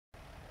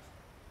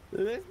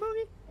This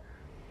movie?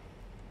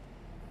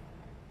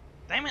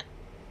 Damn it.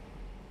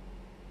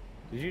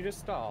 Did you just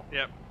stall?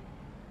 Yep.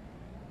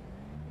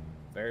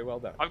 Very well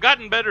done. I've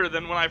gotten better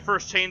than when I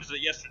first changed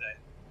it yesterday.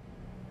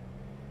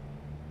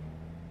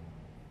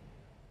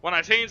 When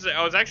I changed it,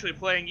 I was actually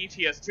playing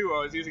ATS 2.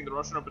 I was using the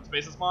Russian Open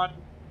Spaces mod.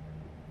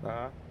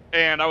 Uh-huh.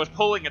 And I was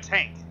pulling a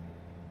tank.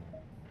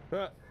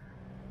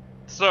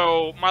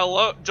 So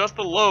my just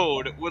the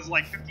load was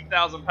like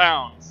 50,000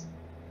 pounds.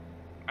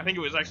 I think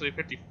it was actually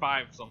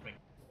 55 something.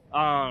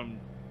 And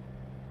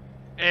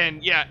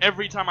yeah,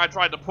 every time I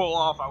tried to pull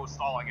off, I was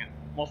stalling it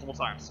multiple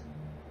times.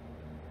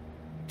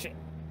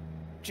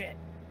 Shit.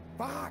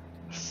 Fuck.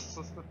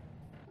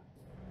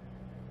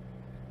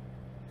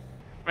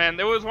 Man,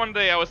 there was one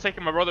day I was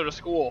taking my brother to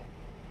school,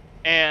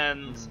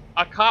 and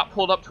a cop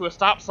pulled up to a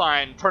stop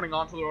sign, turning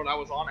onto the road I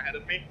was on ahead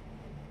of me.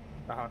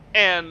 Uh-huh.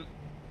 And,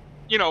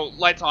 you know,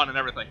 lights on and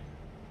everything.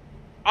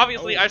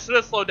 Obviously, I should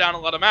have slowed down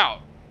and let him out.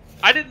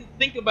 I didn't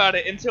think about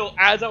it until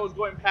as I was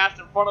going past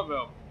in front of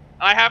him.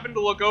 I happened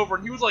to look over,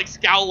 and he was, like,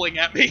 scowling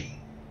at me.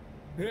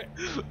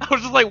 I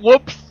was just like,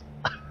 whoops.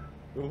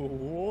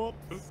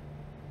 Whoops.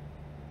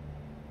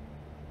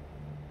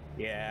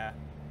 Yeah.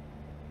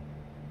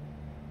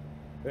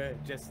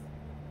 Just,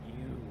 you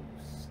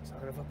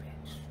son of a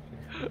bitch.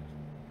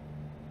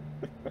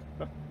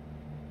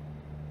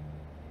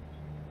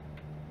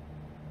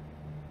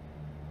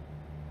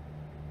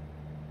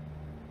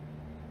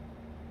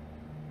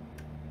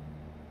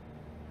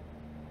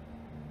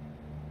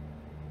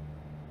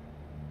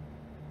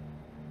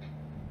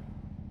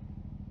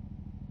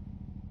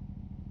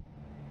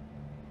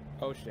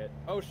 Oh shit.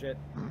 Oh shit.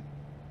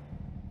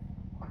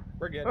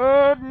 We're good.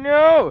 Oh,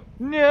 no!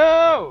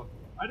 No!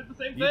 I did the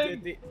same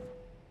thing!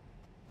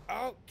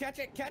 Oh, catch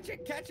it, catch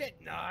it, catch it!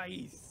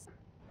 Nice!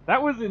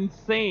 That was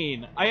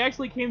insane. I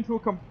actually came to a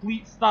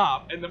complete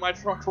stop, and then my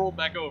truck rolled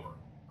back over.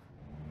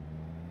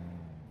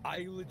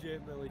 I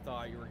legitimately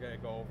thought you were gonna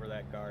go over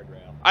that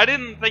guardrail. I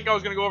didn't think I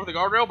was gonna go over the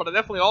guardrail, but I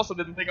definitely also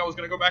didn't think I was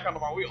gonna go back onto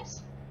my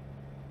wheels.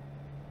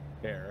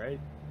 Yeah, right?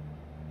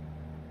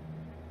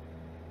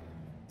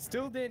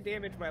 Still didn't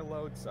damage my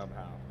load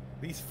somehow.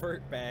 These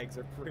FERT bags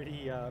are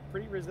pretty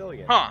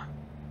resilient. Huh.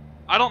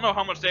 I don't know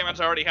how much damage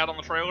I already had on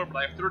the trailer, but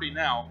I have 30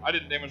 now. I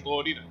didn't damage the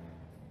load either.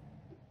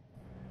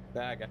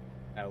 I got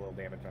a little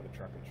damage on the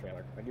truck and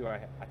trailer.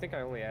 I think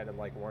I only added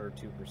like 1 or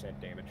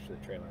 2% damage to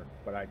the trailer,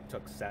 but I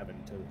took 7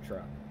 to the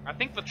truck. I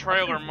think the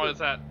trailer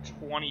was at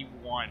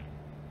 21.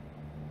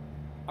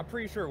 I'm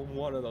pretty sure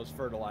one of those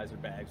fertilizer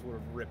bags would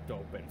have ripped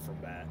open from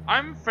that.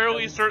 I'm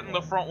fairly certain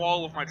the front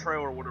wall of my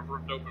trailer would have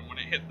ripped open when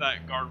it hit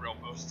that guardrail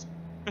post.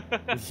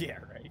 Yeah,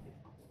 right.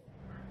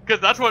 Because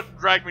that's what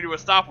dragged me to a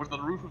stop, was the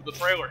roof of the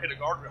trailer hit a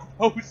guardrail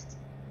post.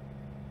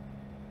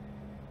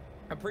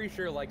 I'm pretty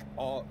sure like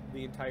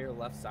the entire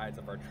left sides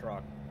of our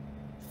truck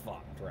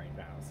fucked right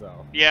now,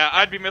 so. Yeah,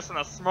 I'd be missing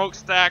a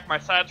smokestack, my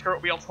side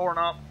skirt wheel torn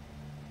up.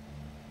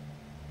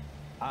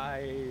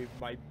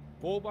 My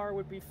bull bar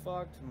would be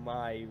fucked,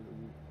 my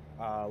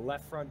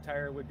left front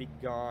tire would be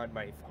gone,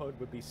 my hood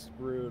would be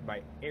screwed,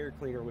 my air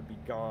cleaner would be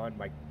gone,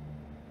 my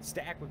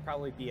stack would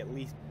probably be at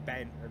least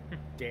bent or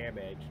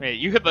damaged. Hey,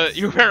 you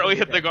apparently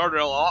hit the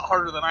guardrail a lot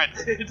harder than I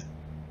did.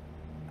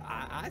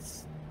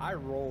 I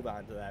rolled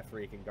onto that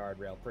freaking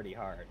guardrail pretty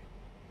hard.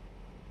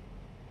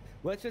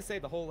 Let's just say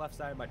the whole left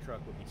side of my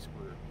truck would be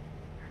screwed.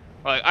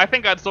 Like, I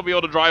think I'd still be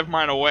able to drive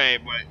mine away,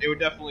 but it would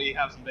definitely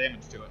have some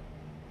damage to it.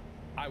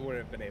 I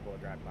wouldn't have been able to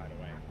drive mine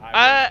away.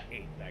 I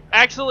ate that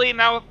actually,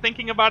 now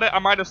thinking about it, I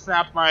might have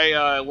snapped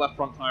my left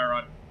front tie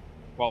rod.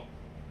 Well,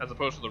 as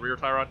opposed to the rear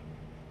tie rod.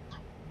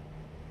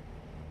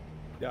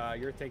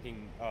 You're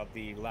thinking of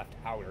the left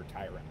outer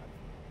tie rod.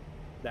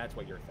 That's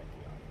what you're thinking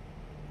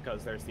of.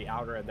 Because there's the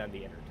outer and then the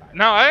inner tie rod.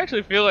 No, I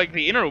actually feel like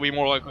the inner will be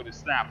more likely to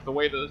snap, the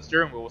way the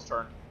steering wheel was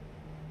turned.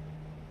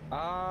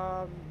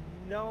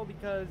 No,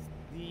 because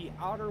the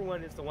outer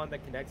one is the one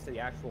that connects to the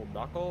actual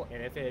knuckle,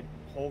 and if it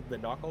pulled the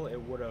knuckle, it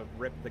would have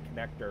ripped the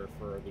connector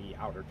for the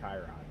outer tie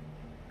rod.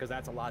 Because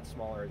that's a lot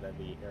smaller than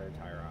the inner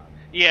tie rod.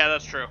 Yeah,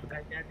 that's true.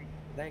 But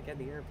then again,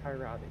 the inner tie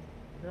rod,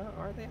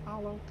 are they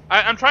hollow?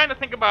 I'm trying to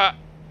think about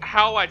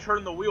how I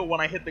turned the wheel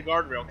when I hit the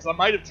guardrail, because I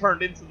might have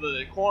turned into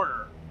the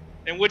corner,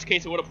 in which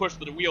case it would have pushed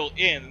the wheel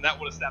in, and that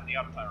would have snapped the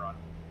outer tie rod.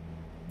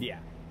 Yeah.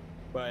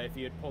 But if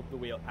you had pulled the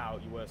wheel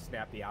out, you would have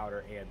snapped the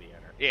outer and the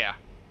inner. Yeah.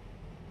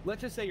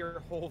 Let's just say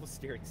your whole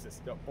steering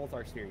system, both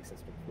our steering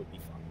systems, would be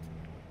fucked.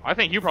 I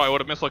think you probably would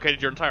have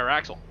mislocated your entire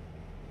axle.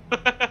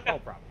 Oh,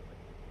 probably.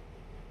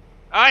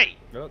 Aye!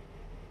 Nope.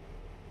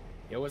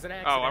 It was an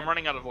accident. Oh, I'm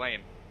running out of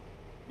lane.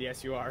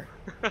 Yes, you are.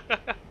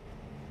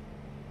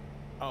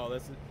 Oh,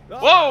 this is... Oh!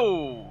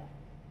 Whoa!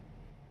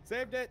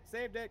 Saved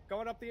it,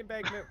 going up the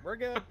embankment, we're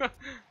good.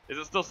 Is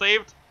it still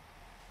saved?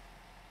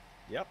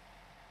 Yep.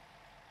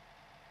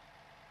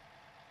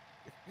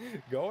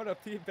 Going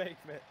up the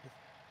embankment.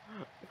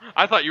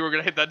 I thought you were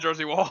going to hit that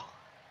Jersey wall.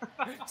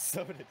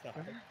 So did I.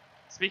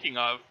 Speaking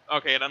of,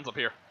 okay, it ends up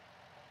here.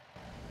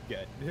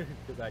 Good,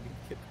 because I didn't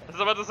get that. I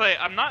was about to say,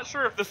 I'm not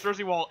sure if this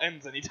Jersey wall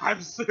ends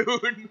anytime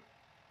soon.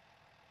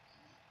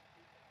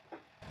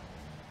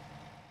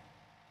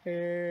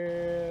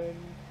 And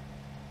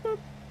boop.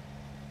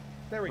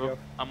 There we go.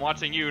 I'm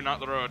watching you, not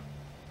the road.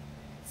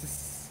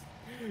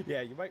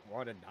 Yeah, you might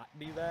want to not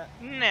do that.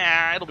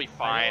 Nah, it'll be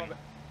fine.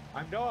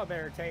 I know I'm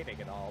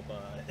entertaining and all,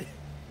 but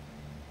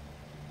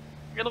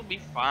it'll be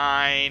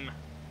fine.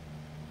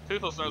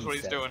 Toothless knows what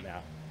he's doing.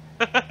 Now.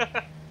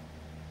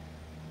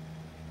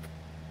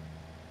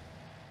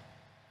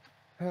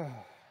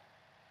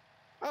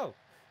 Oh,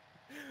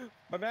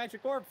 my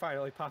magic orb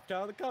finally popped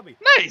out of the cubby.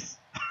 Nice.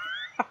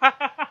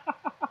 Rock.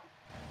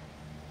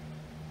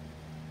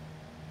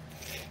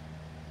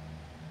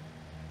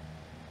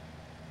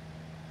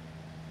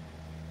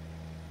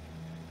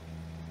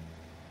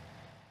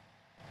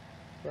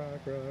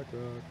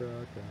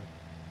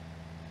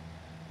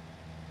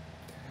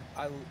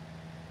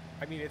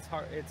 I mean, it's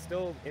hard. It's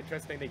still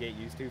interesting to get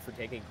used to for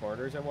taking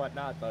corners and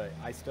whatnot, but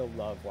I still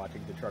love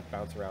watching the truck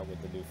bounce around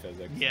with the new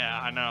physics. Yeah,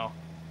 I know.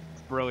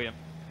 It's brilliant.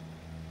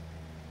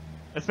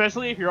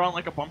 Especially if you're on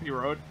like a bumpy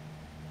road.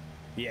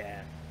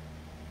 Yeah.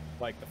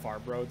 Like the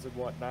farm roads and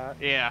whatnot.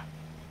 Yeah.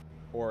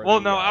 Or well,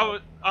 the, no, I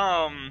was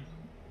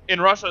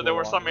in Russia there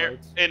were some areas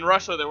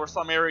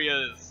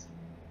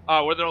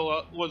where there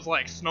was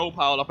like snow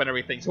piled up and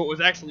everything, so it was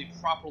actually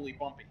properly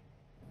bumpy.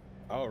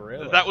 Oh,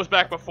 really? That was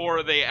back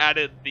before they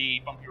added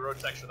the bumpy road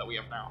section that we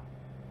have now.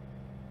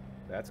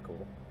 That's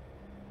cool.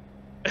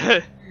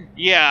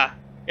 Yeah.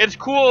 It's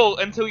cool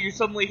until you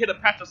suddenly hit a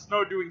patch of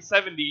snow doing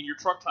 70 and your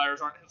truck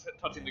tires aren't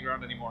touching the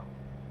ground anymore.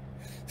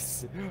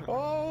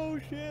 Oh,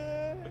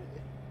 shit!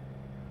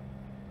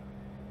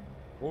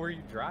 What were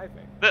you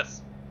driving?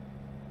 This.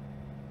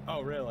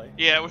 Oh, really?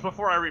 Yeah, it was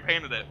before I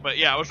repainted it, but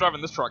yeah, I was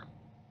driving this truck.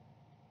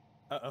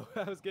 Uh-oh,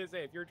 I was gonna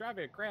say, if you were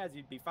driving a Kraz,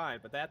 you'd be fine,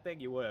 but that thing,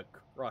 you would have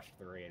crushed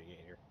the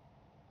radiator.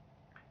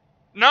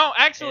 No,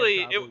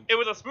 actually, it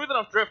was a smooth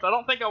enough drift. I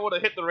don't think I would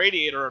have hit the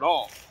radiator at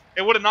all.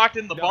 It would have knocked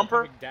in the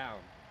bumper.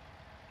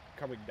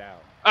 Coming down.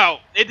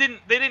 Oh, they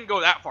didn't go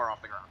that far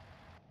off the ground.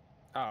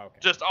 Oh, okay.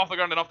 Just off the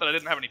ground enough that I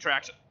didn't have any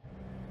traction.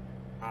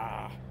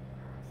 Ah.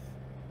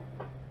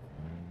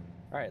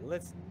 Alright,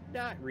 let's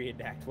not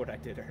reenact what I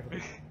did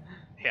earlier.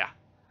 Yeah.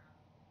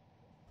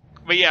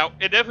 But yeah,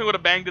 it definitely would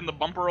have banged in the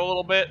bumper a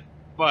little bit,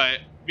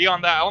 but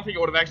beyond that, I don't think it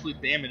would have actually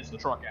damaged the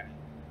truck any.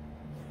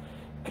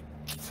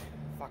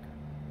 Fuck.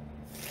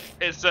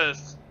 It's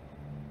just,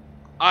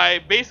 I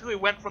basically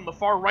went from the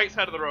far right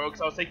side of the road,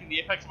 because I was taking the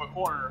apex of a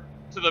corner,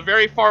 to the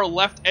very far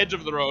left edge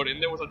of the road,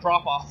 and there was a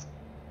drop-off.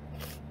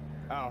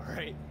 Oh,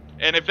 right.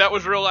 And if that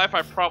was real life,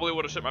 I probably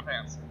would have shit my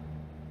pants.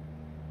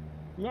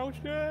 No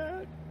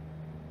shit!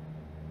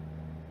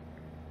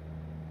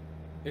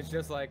 It's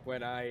just like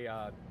when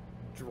I,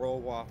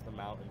 drove off the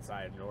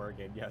mountainside in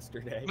Oregon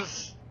yesterday.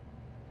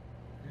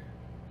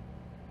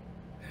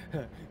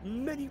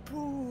 Many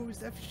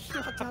poos have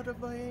shot out of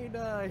my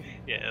anus.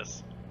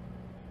 Yes.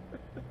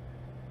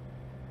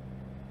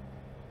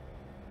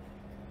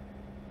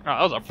 Oh,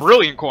 that was a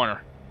brilliant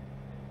corner.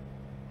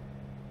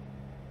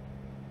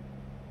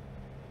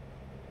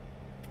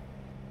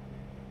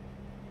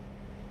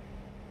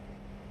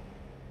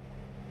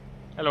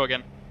 Hello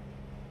again.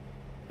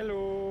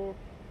 Hello.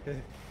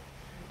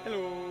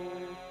 Hello.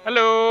 Hello.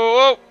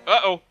 Oh,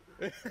 uh-oh.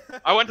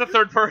 I went to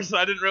third person.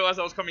 I didn't realize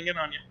I was coming in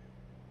on you.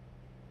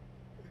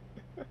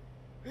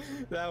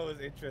 That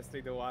was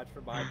interesting to watch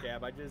from my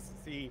cam. I just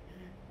see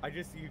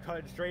you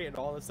cutting straight, and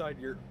all of a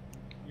sudden you're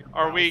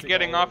Are we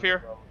getting off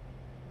here?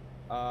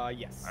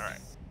 Yes. All right.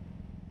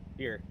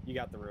 Here, you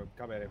got the room.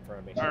 Come in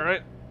front of me. All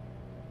right.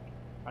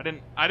 I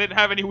didn't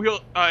have any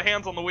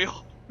hands on the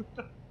wheel.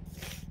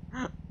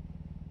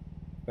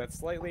 That's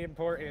slightly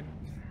important.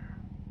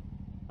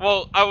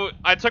 Well,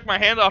 I took my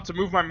hand off to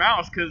move my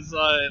mouse because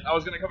I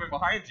was gonna come in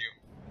behind you.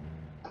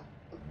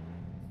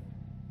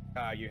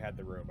 You had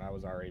the room. I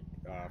was already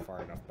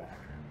far enough back.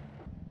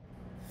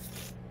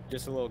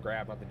 Just a little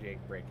grab on the jake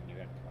brake and you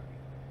had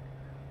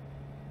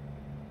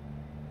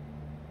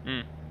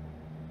plenty.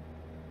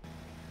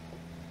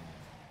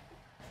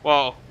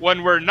 Well,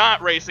 when we're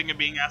not racing and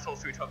being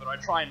assholes to each other, I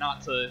try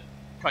not to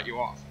cut you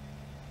off.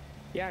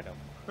 Yeah, I know.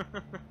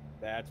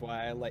 That's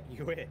why I let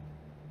you in.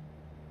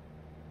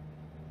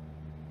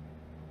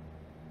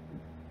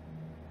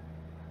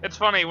 It's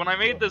funny, when I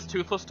made this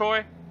Toothless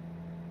toy,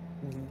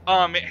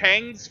 it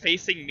hangs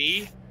facing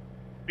me,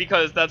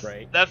 because that's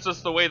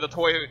just the way the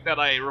toy that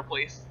I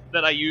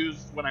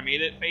used when I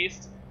made it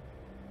faced,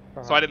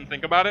 so I didn't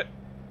think about it.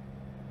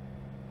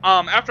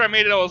 After I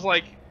made it, I was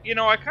like, you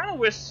know, I kind of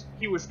wish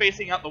he was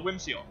facing out the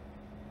windshield.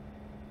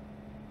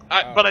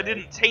 But I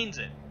didn't change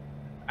it.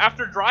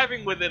 After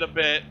driving with it a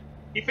bit,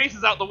 he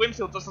faces out the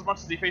windshield just as much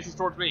as he faces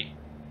towards me.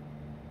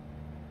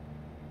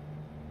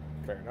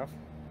 Fair enough.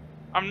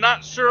 I'm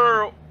not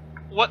sure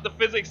what the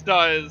physics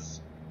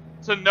does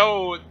to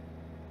know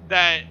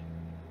that...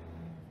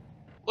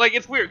 Like,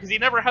 it's weird, because he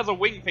never has a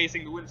wing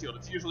facing the windshield.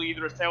 It's usually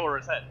either his tail or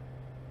his head.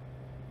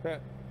 Yeah.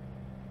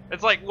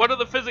 It's like, what are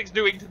the physics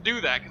doing to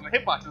do that? Because the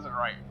hitbox isn't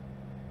right.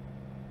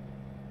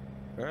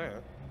 Yeah.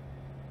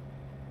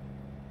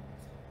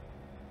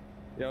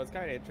 You know, it's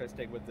kind of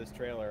interesting with this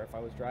trailer. If I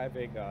was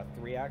driving a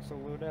 3-axle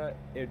Luna,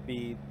 it'd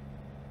be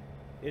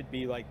it'd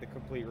be like the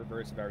complete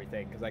reverse of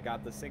everything, because I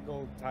got the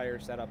single tire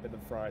set up in the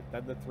front,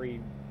 then the 3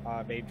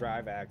 main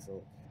drive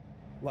axle.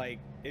 Like,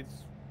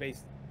 it's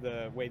based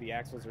the way the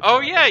axles are. Oh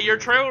yeah, your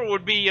trailer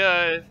would be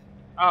what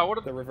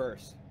are the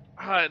reverse.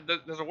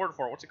 There's a word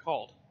for it. What's it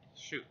called?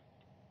 Shoot.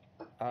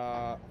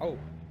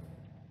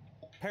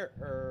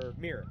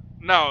 Mirror.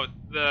 No,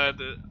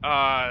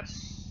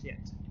 shit.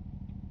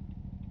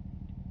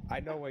 I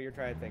know what you're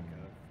trying to think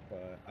of,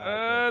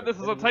 but this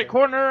is a tight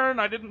corner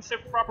and I didn't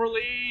shift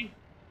properly.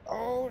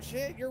 Oh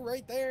shit, you're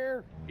right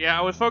there. Yeah,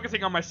 I was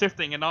focusing on my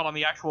shifting and not on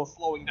the actual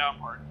slowing down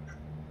part.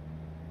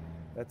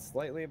 That's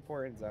slightly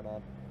important,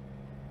 Zenon.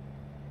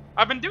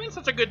 I've been doing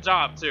such a good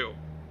job too.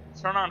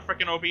 Turn on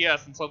frickin'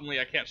 OBS and suddenly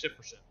I can't shift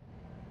for shit.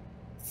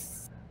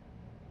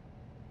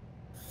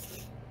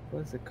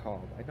 What is it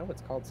called? I know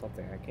it's called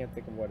something. I can't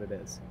think of what it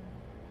is.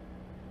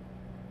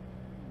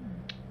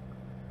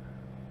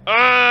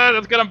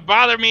 That's gonna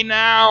bother me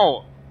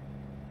now!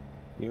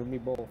 You and me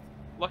both.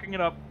 Looking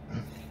it up.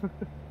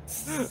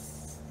 Because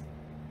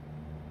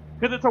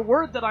it's a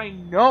word that I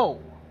know.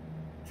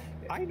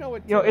 I know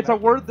it too. You know, it's a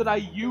word that I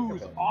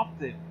use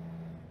often.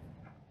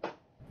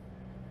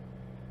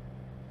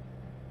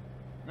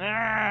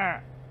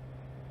 Ah.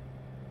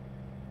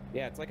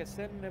 Yeah, it's like a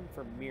synonym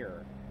for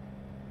mirror.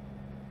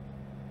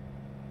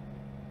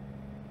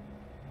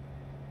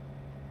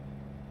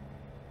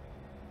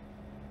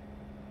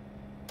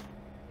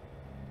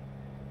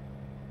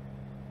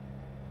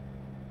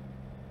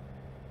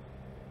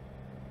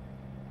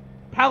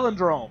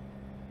 Palindrome.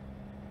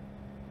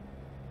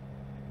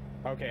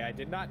 Okay, I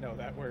did not know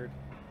that word.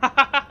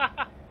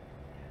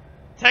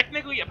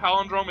 Technically, a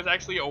palindrome is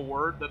actually a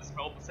word that's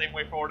spelled the same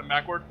way forward and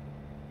backward.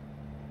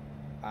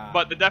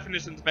 But the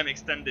definition's been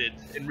extended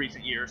in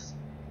recent years.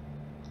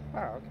 Oh,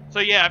 okay. So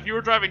yeah, if you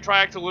were driving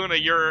Triaxle Luna,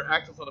 your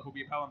axle setup would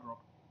be a palindrome.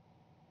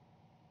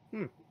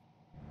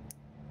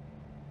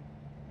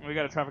 We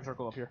got a traffic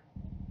circle up here.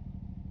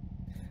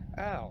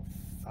 Oh,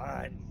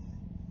 fun.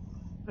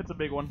 It's a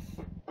big one.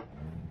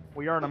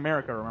 We are in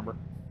America, remember?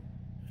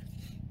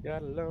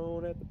 Got a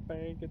loan at the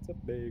bank, it's a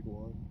big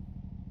one.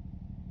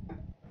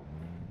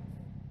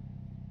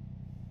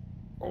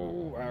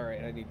 Oh,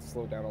 alright, I need to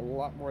slow down a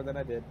lot more than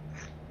I did.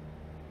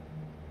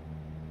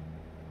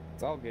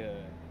 It's all good.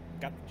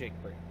 Got the Jake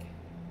brake.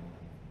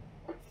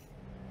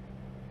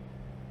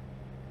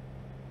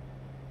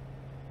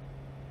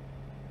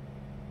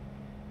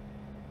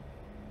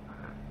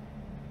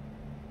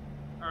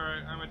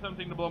 Alright, I'm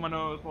attempting to blow my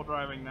nose while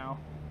driving now.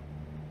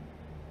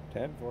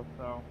 10-4.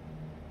 So,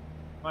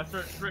 if I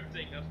start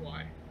drifting, that's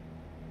why.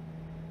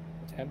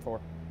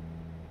 10-4.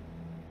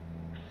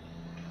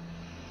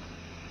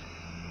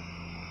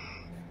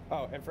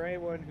 Oh, and for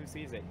anyone who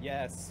sees it,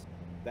 yes,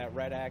 that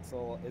red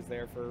axle is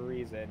there for a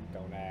reason.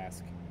 Don't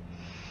ask.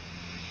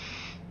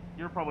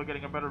 You're probably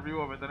getting a better view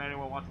of it than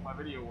anyone watching my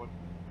video would.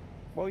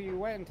 Well, you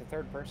went into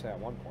third person at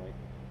one point.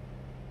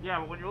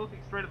 Yeah, but when you're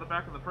looking straight at the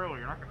back of the trailer,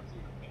 you're not going to see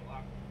the tail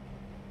out.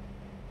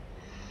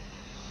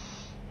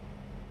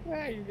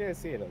 Yeah, you're gonna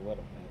see it a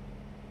little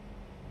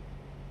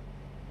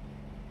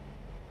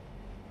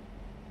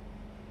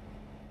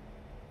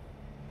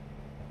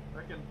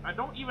bit. I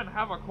don't even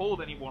have a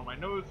cold anymore. My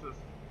nose is...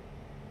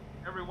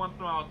 Every once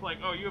in a while, it's like,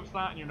 oh, you have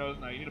snot in your nose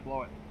now. You need to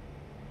blow it.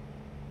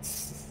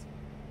 It's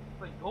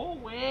like, go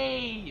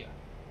away!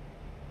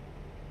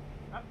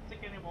 Not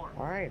sick anymore.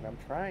 Alright, I'm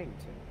trying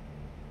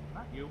to.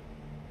 Not you.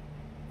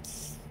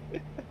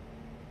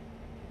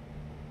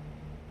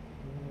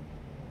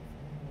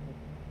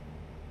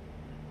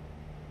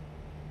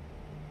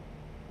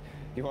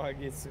 You wanna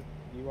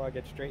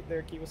get straight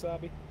there,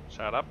 Kiwasabi?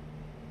 Shut up.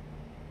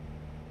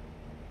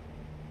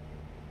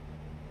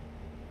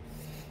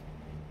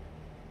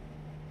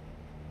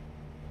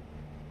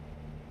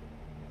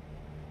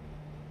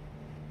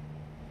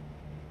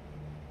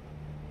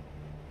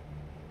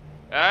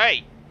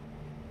 Hey!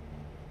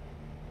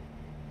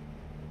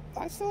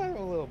 I still have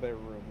a little bit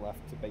of room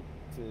left to make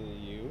to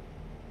you.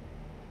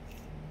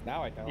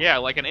 Now I don't. Yeah,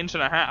 like an inch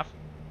and a half.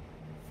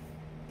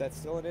 That's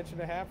still an inch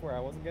and a half where I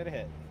wasn't gonna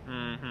hit.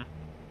 Mm-hmm.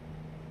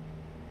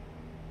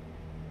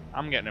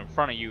 I'm getting in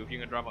front of you if you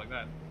can drive like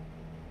that.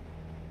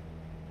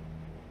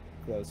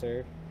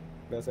 Closer.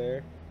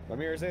 Closer. My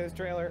mirror's in his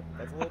trailer.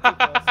 That's a little too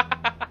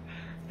close.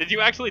 Did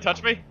you actually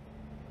touch me?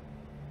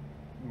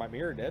 My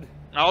mirror did.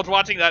 I was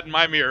watching that in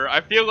my mirror.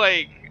 I feel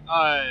like,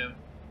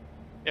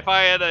 if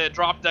I had a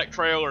drop deck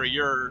trailer,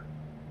 your,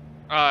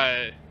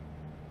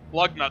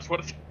 lug nuts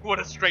would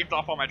have straight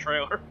off on my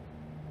trailer.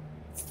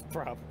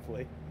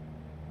 Probably.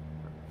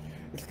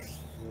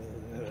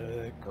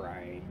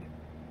 Grind.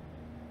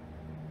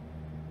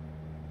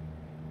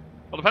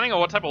 Well, depending on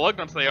what type of lug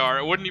nuts they are,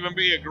 it wouldn't even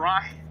be a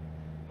grind.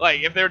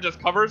 Like, if they're just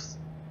covers,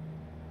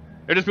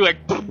 it'd just be like,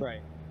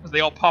 right. Because they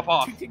all pop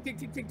off. Tink, tink,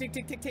 tink, tink, tink,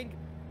 tink, tink, tink.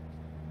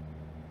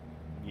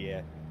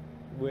 Yeah.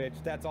 Which,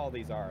 that's all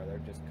these are. They're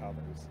just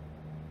covers.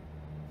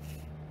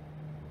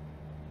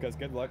 Because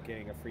good luck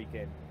getting a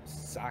freaking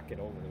socket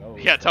over those.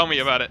 Yeah, tell me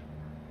about it.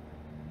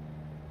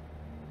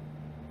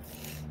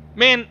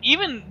 Man,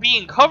 even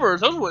being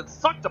covers, those would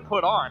suck to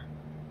put on.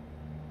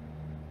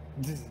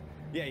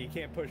 Yeah, you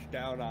can't push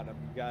down on them.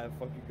 You gotta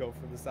fucking go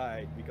from the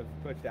side, because if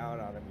you push down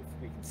on them,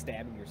 you're freaking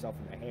stabbing yourself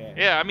in the hand.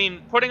 Yeah, I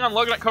mean, putting on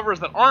lug nut covers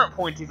that aren't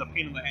pointy is a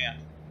pain in the hand.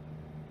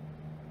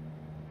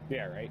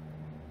 Yeah, right.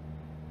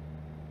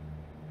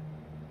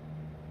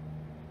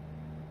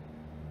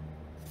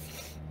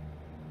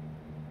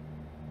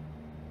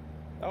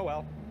 Oh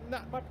well,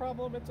 not my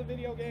problem, it's a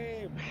video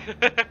game.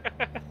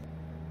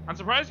 I'm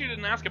surprised you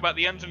didn't ask about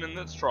the engine in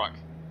this truck.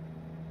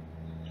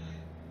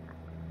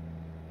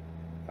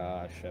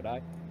 Should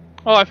I?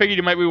 Oh, I figured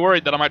you might be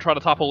worried that I might try to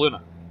topple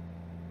Luna.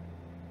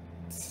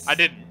 I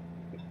didn't.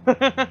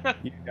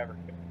 You never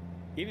could.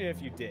 Even if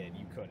you did,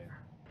 you couldn't.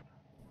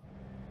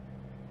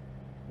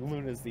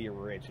 Luna's the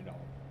original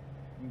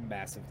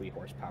massively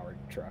horsepowered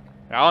truck.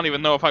 I don't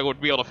even know if I would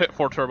be able to fit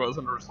 4 turbos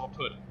under a soft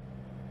hood.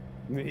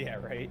 Yeah,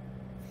 right?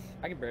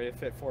 I can barely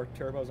fit 4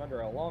 turbos under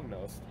a long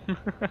nose.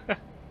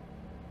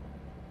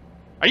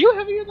 Are you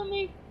heavier than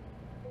me?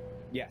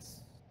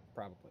 Yes,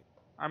 probably.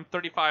 I'm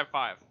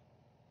 35.5.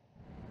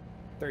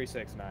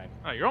 36.9.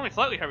 Oh, you're only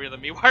slightly heavier than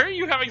me. Why are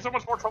you having so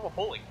much more trouble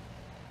pulling?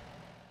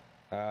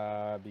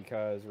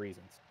 Because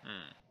reasons.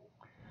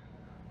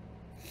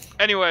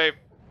 Anyway,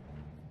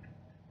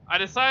 I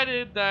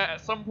decided that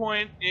at some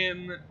point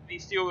in the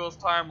Steel Wheels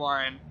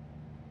timeline,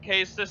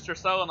 Kay's sister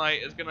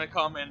Selenite is gonna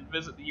come and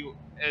visit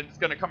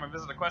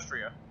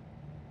Equestria.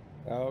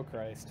 Oh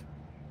Christ.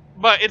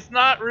 But it's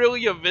not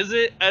really a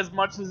visit as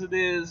much as it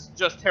is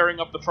just tearing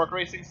up the truck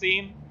racing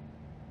scene.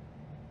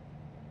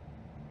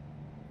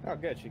 Oh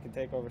good, she can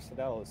take over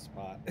Sedella's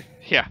spot.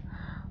 Yeah.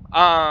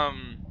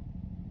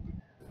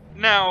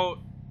 Now,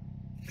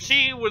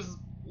 she was,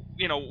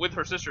 with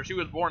her sister, she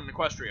was born in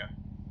Equestria.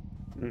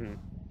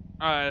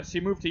 Mm-hmm. She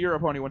moved to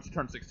Europe only when she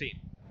turned 16.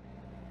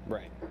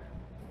 Right.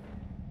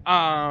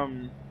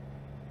 And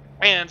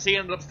she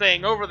ended up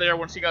staying over there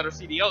when she got her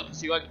CDL because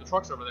she liked the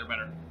trucks over there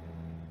better.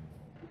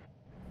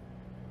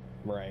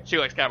 Right. She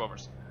likes cab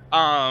overs.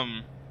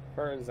 Her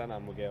and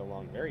Xenon will get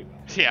along very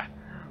well. Yeah.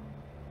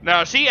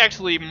 No, she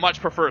actually much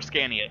prefers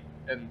Scania,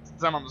 and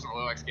Xenon doesn't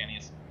really like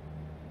Scanias.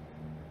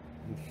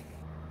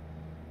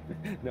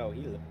 No,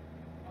 he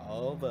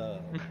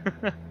Volvo.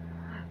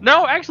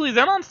 No, actually,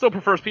 Xenon still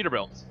prefers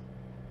Peterbilts.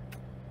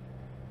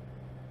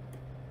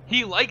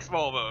 He likes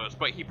Volvos,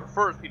 but he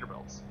prefers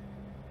Peterbilts.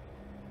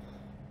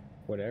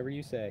 Whatever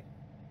you say.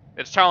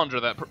 It's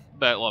Challenger that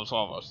loves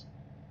Volvos.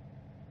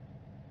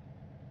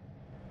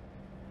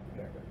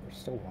 Whatever, they're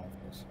still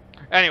Volvos.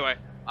 Anyway,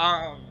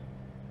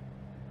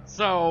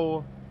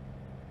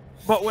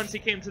 but when she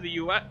came to the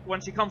US,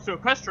 when she comes to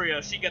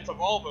Equestria, she gets a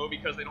Volvo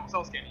because they don't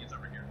sell Scanias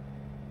over here.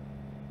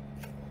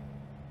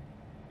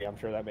 Yeah, I'm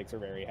sure that makes her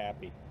very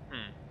happy.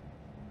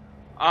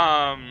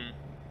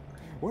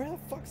 Where the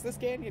fuck's the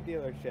Scania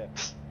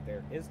dealership?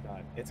 There is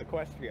none. It's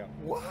Equestria.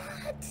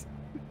 What?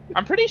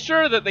 I'm pretty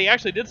sure that they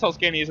actually did sell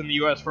Scanias in the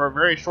US for a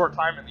very short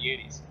time in the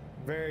 80s.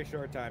 Very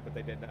short time, but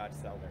they did not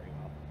sell very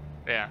well.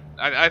 Yeah,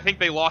 I think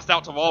they lost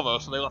out to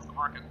Volvo, so they left the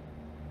market.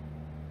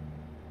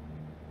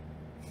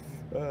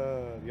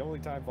 The only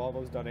time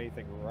Volvo's done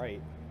anything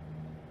right.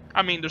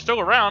 I mean, they're still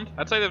around.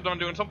 I'd say they've done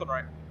doing something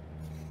right.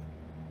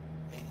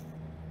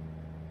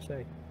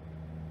 Say.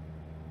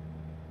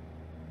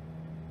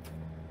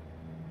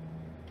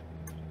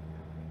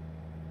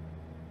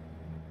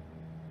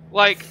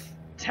 Like,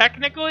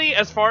 technically,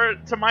 as far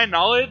to my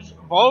knowledge,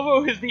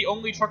 Volvo is the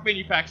only truck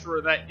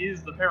manufacturer that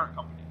is the parent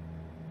company.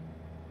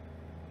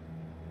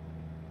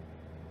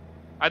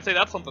 I'd say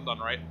that's something done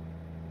right.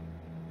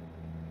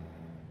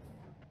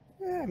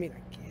 Yeah, I mean, I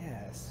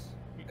guess.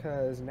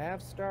 Because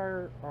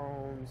Navstar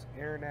owns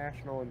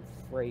International and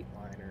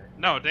Freightliner.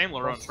 No,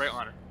 Daimler owns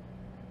Freightliner.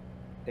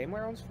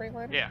 Daimler owns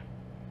Freightliner? Yeah.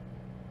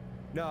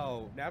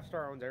 No,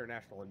 Navstar owns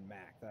International and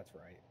Mack, that's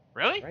right.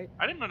 Really? Right?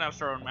 I didn't know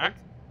Navstar owned Mack.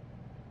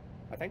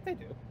 I think they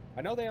do.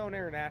 I know they own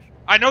International.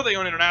 I know they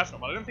own International,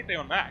 but I didn't think they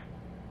own Mack.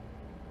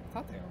 I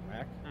thought they owned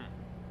Mack.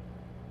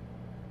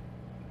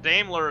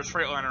 Daimler is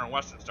Freightliner and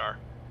Western Star.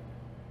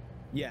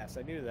 Yes,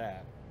 I knew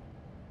that.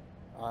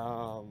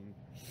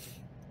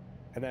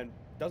 And then,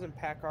 doesn't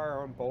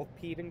PACCAR own both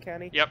Pete and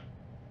Kenny? Yep.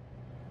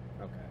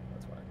 Okay,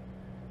 that's why.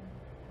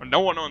 But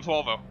no one owns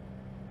Volvo.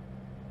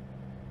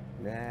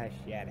 Nah,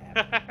 shut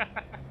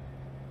up.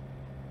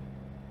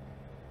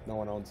 No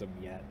one owns them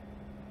yet.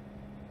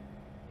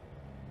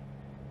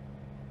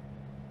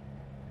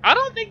 I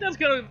don't think that's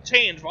gonna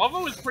change.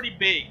 Volvo is pretty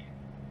big.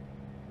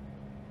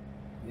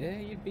 Yeah,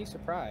 you'd be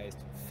surprised.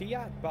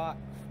 Fiat bought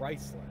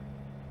Chrysler.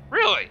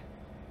 Really?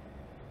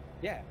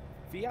 Yeah,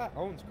 Fiat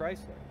owns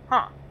Chrysler.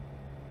 Huh.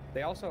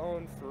 They also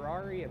own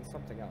Ferrari and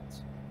something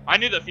else. I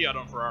knew that Fiat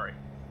owned Ferrari.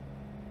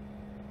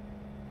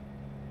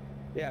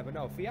 Yeah, but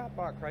no, Fiat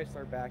bought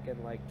Chrysler back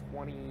in like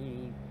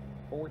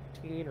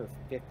 2014 or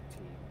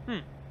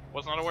 15.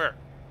 Was not aware.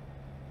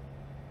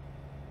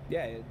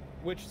 Yeah,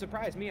 which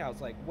surprised me. I was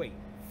like, wait,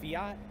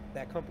 Fiat,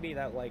 that company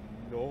that like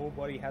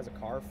nobody has a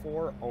car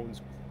for,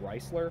 owns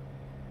Chrysler?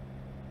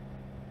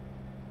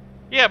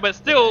 Yeah, but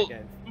still,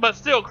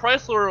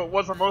 Chrysler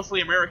was a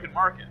mostly American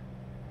market.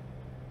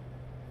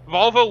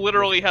 Volvo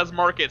literally has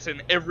markets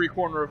in every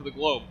corner of the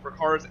globe for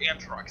cars and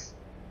trucks.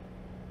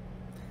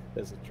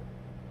 This is true.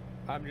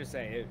 I'm just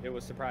saying, it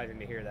was surprising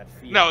to hear that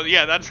Fiat... No,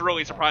 yeah, that's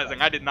really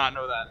surprising. I did not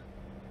know that.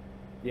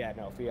 Yeah,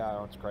 no, Fiat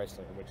owns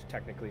Chrysler, which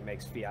technically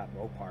makes Fiat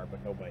Mopar,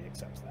 but nobody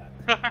accepts that.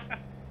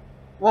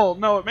 Well,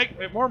 no,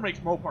 it more makes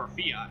Mopar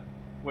Fiat,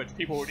 which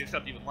people would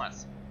accept even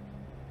less.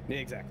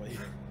 Exactly.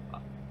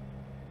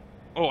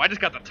 Oh, I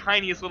just got the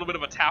tiniest little bit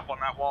of a tap on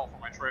that wall for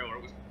my trailer.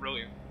 It was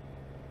brilliant.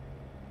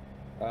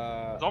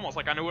 It's almost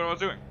like I knew what I was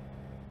doing.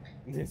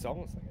 It's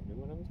almost like I knew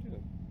what I was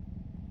doing.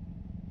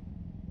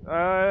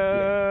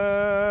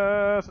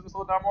 Should I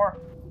slow it down more?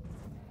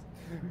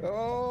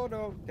 Oh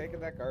no, taking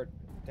that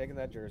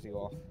jersey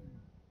off.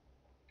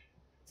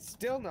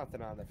 Still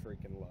nothing on the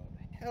freaking load.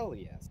 Hell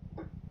yes.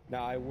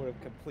 Now I would have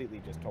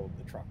completely just totaled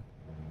the truck.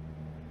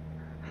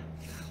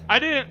 I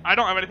don't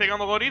have anything on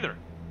the load either.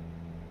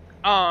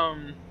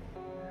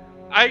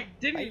 I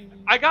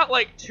got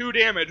like 2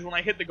 damage when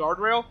I hit the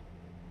guardrail.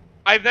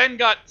 I then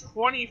got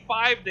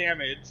 25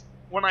 damage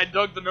when I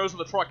dug the nose of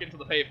the truck into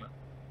the pavement.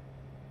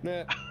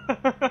 Nah.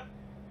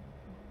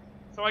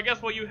 So I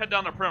guess while you head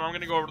down to Prim, I'm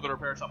gonna go over to the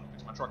repair shop and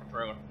fix my truck and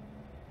trailer.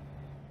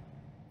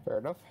 Fair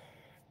enough.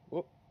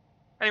 Whoop.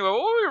 Anyway, what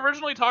were we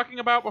originally talking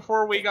about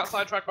before we got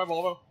sidetracked by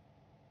Volvo?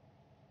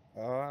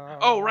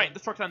 Oh, right, the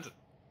truck's engine.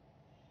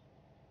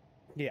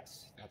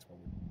 Yes, that's what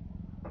we...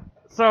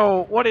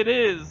 So, what it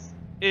is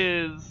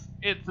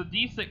it's a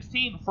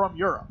D16 from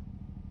Europe.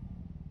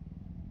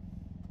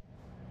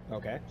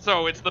 Okay.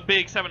 So, it's the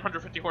big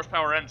 750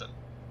 horsepower engine.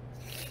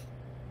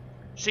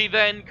 She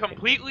then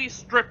completely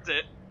stripped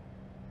it,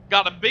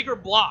 got a bigger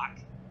block,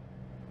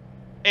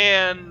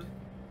 and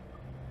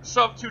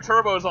shoved 2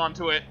 turbos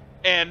onto it,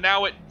 and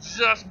now it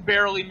just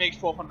barely makes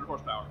 1200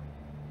 horsepower.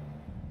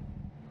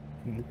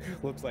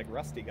 Looks like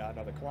Rusty got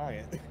another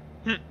client.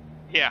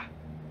 Yeah.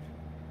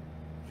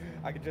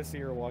 I could just see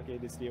her walk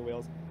into Steel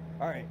Wheels.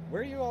 Alright,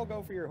 where do you all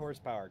go for your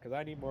horsepower? Because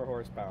I need more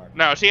horsepower.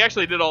 No, she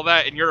actually did all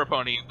that in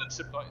Europony and then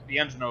shipped the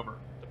engine over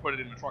to put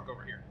it in the truck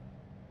over here.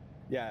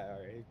 Yeah,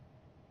 alright.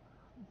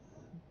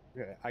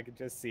 Yeah, I could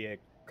just see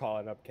it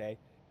calling up Kay.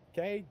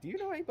 Kay, do you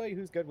know anybody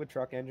who's good with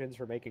truck engines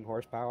for making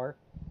horsepower?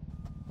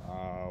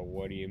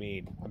 What do you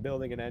mean? I'm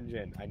building an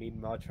engine. I need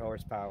much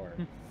horsepower.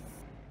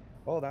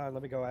 Hold on,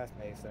 let me go ask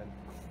Mason.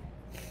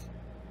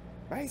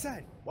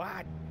 Mason!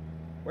 What?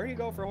 Where do you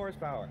go for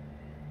horsepower?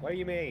 What do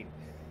you mean?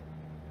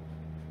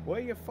 What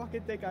do you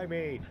fucking think I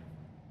mean?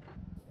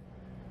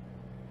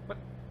 What?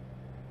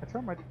 That's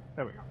where my...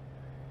 There we go.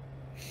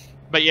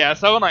 But yeah,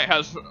 Selenite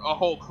has a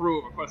whole crew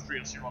of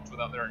equestrians she runs with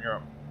out there in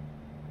Europe.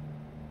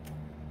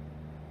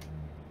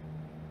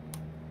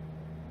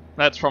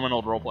 That's from an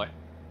old roleplay.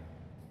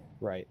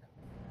 Right.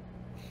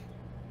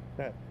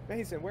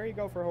 Mason, where do you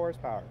go for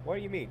horsepower? What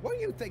do you mean? What do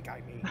you think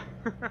I mean?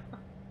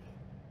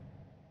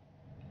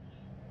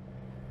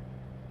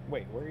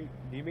 Wait,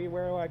 do you mean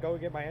where do I go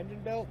get my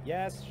engine built?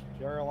 Yes,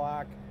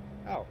 Sherlock.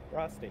 Oh,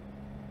 Rusty.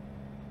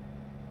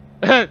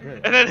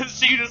 And then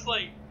she just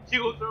like, she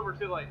looks over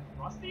to like,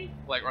 Rusty?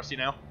 Like Rusty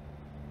now?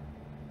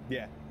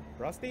 Yeah.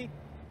 Rusty?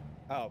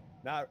 Oh,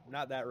 not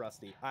that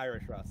Rusty.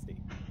 Irish Rusty.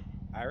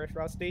 Irish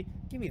Rusty?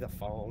 Give me the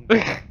phone.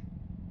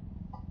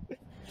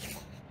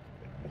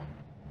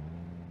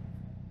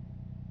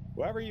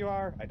 Whoever you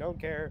are, I don't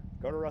care.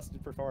 Go to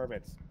Rusted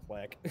Performance.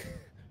 Click.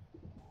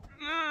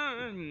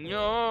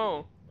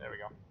 No. There we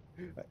go.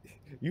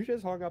 You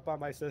just hung up on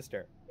my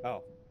sister.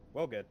 Oh,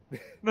 well, good.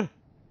 I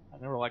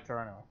never liked her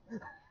anyway.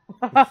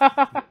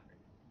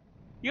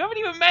 You haven't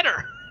even met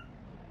her.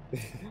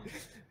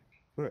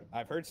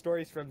 I've heard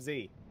stories from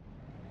Z.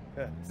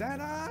 Is that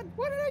on?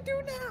 What did I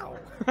do now?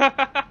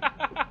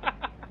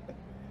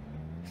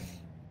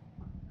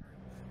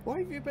 Why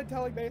have you been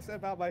telling Mason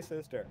about my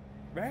sister?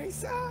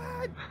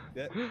 Mason!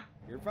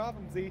 Your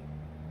problem, Z.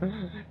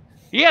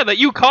 Yeah, that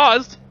you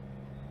caused.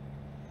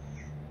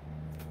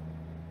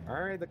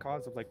 Aren't I the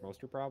cause of, like, most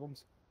of your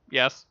problems?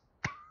 Yes.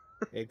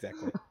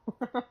 Exactly.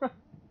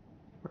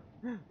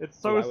 It's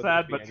so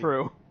sad, but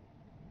true.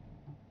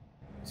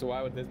 So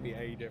why would this be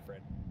any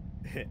different?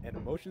 An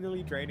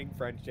emotionally draining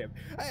friendship.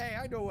 Hey,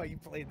 I know why you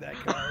played that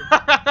card.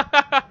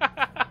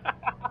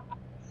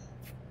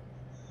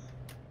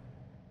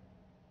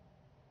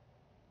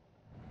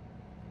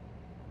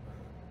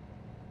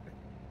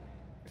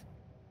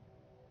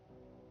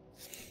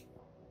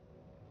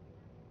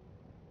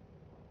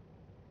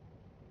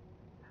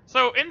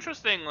 So,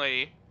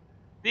 interestingly,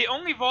 the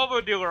only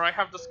Volvo dealer I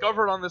have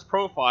discovered on this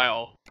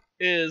profile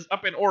is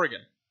up in Oregon.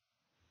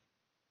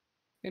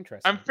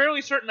 Interesting. I'm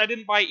fairly certain I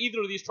didn't buy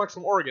either of these trucks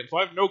from Oregon, so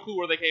I have no clue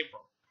where they came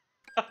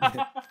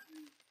from.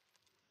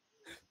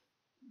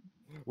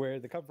 Where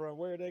did they come from?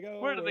 Where did they go?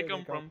 Where did they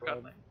come from?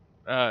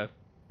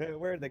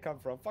 Where did they come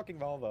from? Fucking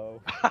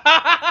Volvo.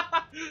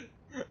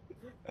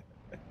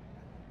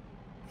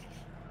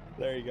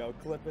 There you go.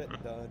 Clip it.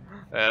 Done.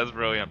 That's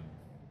brilliant.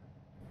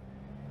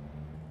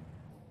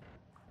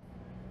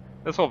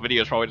 This whole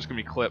video is probably just going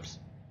to be clips.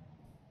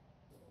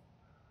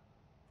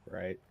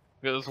 Right.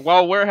 Because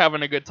while we're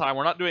having a good time,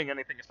 we're not doing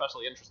anything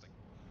especially interesting.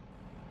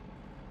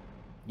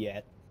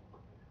 Yet.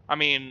 I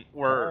mean,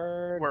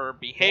 Turn. we're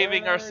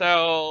behaving Turn.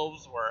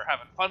 ourselves. We're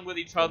having fun with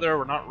each other.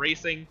 We're not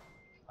racing.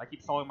 I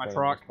keep stalling my For the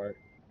truck. most part.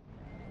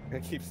 I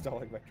keep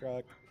stalling my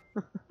truck.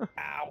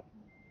 Ow.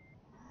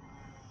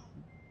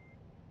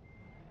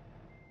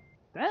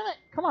 Damn it!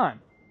 Come on.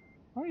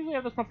 I don't usually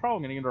have this much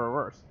problem getting into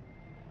reverse.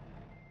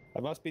 I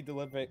must be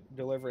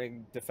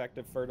delivering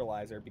defective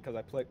fertilizer because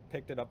I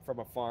picked it up from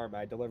a farm.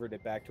 I delivered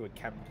it back to a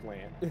chem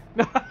plant.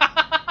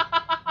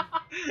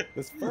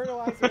 This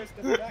fertilizer is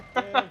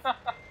defective.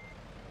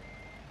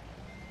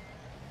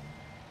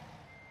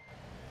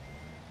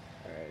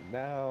 Alright,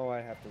 now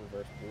I have to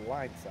reverse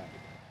blindside.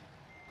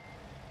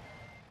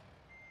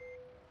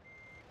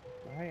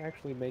 Am I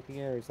actually making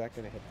it, or is that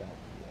going to hit that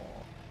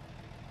wall?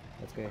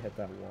 That's going to hit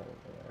that wall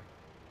over there.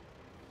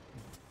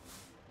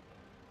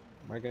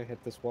 Am I going to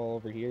hit this wall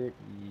over here?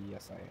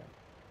 Yes, I am.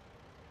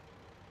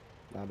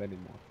 Not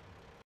anymore.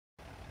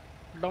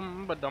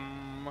 Dum ba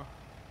dum.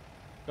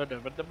 Da da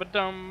ba da ba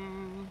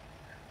dum.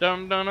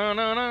 Dum dum dum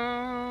dum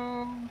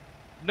dum.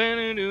 Do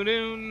do do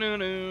do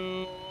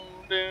do.